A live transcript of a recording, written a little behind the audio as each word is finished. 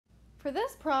For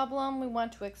this problem, we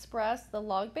want to express the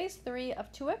log base 3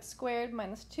 of 2x squared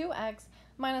minus 2x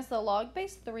minus the log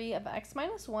base 3 of x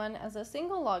minus 1 as a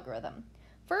single logarithm.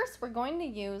 First, we're going to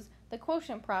use the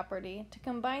quotient property to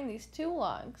combine these two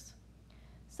logs.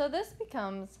 So this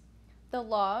becomes the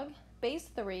log base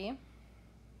 3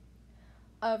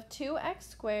 of 2x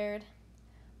squared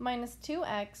minus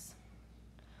 2x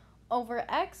over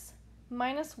x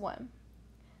minus 1.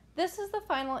 This is the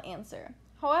final answer.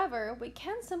 However, we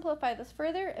can simplify this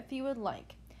further if you would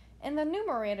like. In the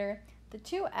numerator, the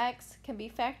 2x can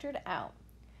be factored out.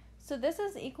 So this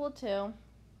is equal to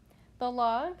the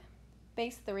log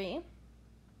base 3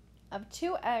 of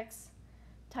 2x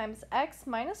times x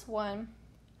minus 1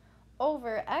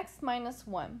 over x minus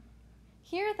 1.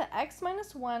 Here the x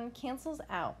minus 1 cancels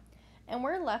out, and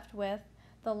we're left with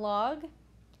the log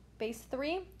base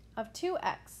 3 of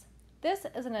 2x. This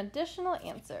is an additional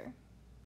answer.